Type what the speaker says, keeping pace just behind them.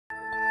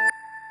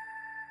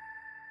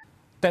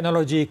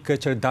Teknologi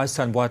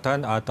kecerdasan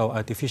buatan atau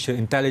Artificial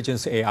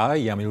Intelligence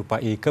AI yang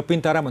menyerupai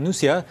kepintaran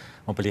manusia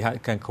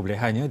memperlihatkan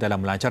kebolehannya dalam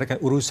melancarkan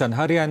urusan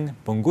harian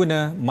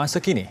pengguna masa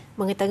kini.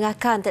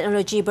 Mengetengahkan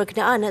teknologi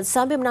berkenaan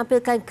sambil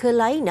menampilkan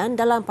kelainan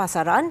dalam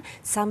pasaran,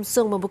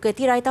 Samsung membuka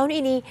tirai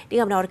tahun ini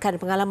dengan menawarkan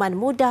pengalaman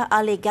mudah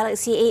alih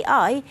Galaxy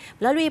AI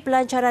melalui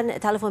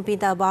pelancaran telefon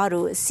pintar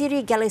baru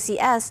Siri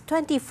Galaxy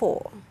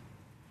S24.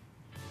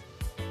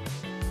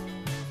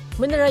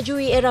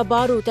 Menerajui era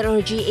baru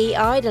teknologi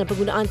AI dalam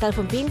penggunaan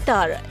telefon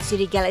pintar,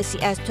 Siri Galaxy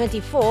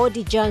S24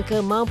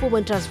 dijangka mampu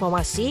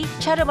mentransformasi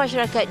cara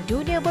masyarakat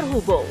dunia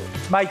berhubung.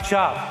 My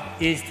job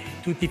is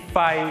to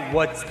define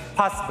what's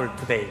possible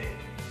today,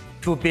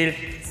 to build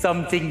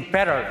something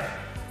better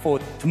for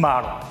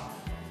tomorrow.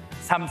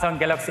 Samsung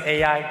Galaxy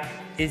AI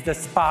is the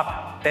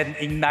spark that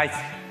ignites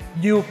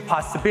new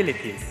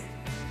possibilities.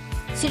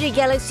 Siri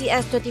Galaxy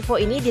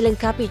S24 ini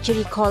dilengkapi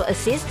ciri Call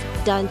Assist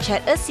dan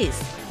Chat Assist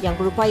yang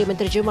berupaya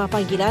menterjemah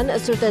panggilan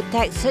serta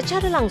teks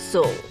secara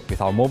langsung.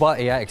 With our mobile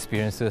AI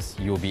experiences,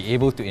 you will be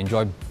able to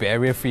enjoy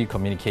barrier-free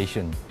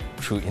communication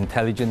through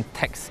intelligent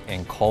text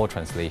and call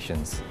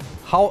translations.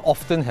 How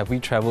often have we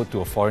traveled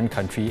to a foreign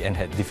country and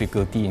had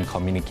difficulty in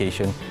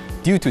communication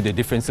due to the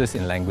differences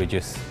in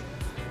languages?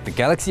 The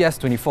Galaxy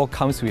S24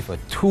 comes with a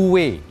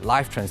two-way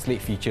live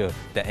translate feature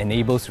that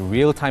enables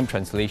real-time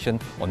translation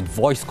on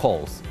voice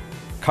calls,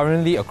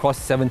 currently across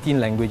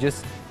 17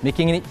 languages,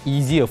 making it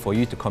easier for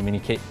you to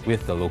communicate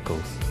with the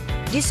locals.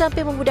 Di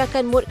samping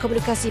memudahkan mod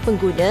komunikasi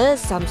pengguna,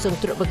 Samsung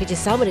turut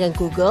bekerjasama dengan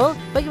Google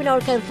bagi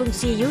menawarkan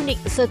fungsi unik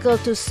Circle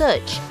to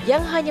Search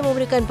yang hanya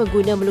memudahkan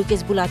pengguna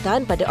melukis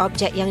bulatan pada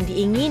objek yang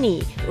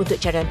diingini untuk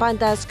carian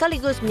pantas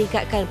sekaligus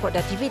meningkatkan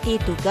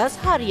produktiviti tugas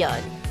harian.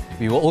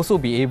 We will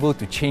also be able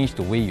to change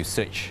the way you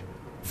search,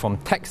 from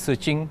text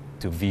searching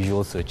to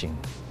visual searching.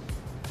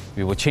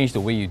 We will change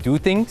the way you do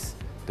things,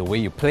 the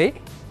way you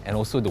play, and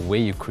also the way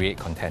you create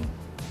content.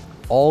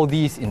 All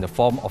these in the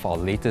form of our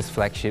latest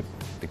flagship,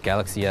 the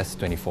Galaxy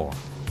S24.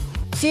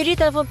 Siri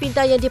telefon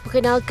pintar yang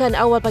diperkenalkan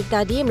awal pagi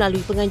tadi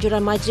melalui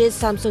penganjuran majlis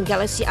Samsung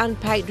Galaxy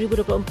Unpacked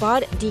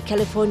 2024 di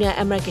California,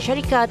 Amerika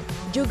Syarikat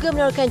juga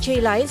menawarkan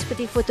ciri lain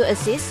seperti Photo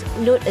Assist,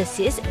 Note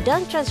Assist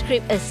dan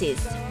Transcript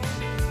Assist.